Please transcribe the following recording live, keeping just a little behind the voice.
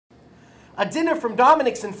A dinner from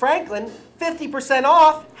Dominic's in Franklin, 50%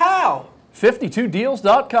 off. How?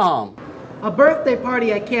 52deals.com. A birthday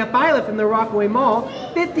party at Camp Isla from the Rockaway Mall,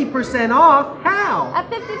 50% off. How? At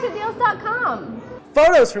 52deals.com.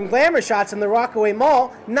 Photos from Glamour Shots in the Rockaway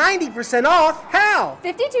Mall, 90% off. How?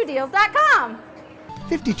 52deals.com.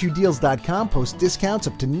 52deals.com posts discounts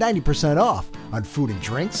up to 90% off on food and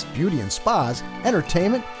drinks, beauty and spas,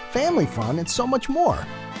 entertainment, family fun, and so much more.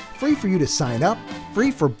 Free for you to sign up,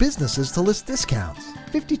 free for businesses to list discounts.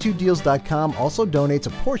 52deals.com also donates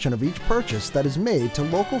a portion of each purchase that is made to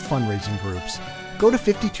local fundraising groups. Go to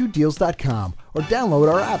 52deals.com or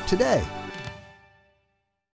download our app today.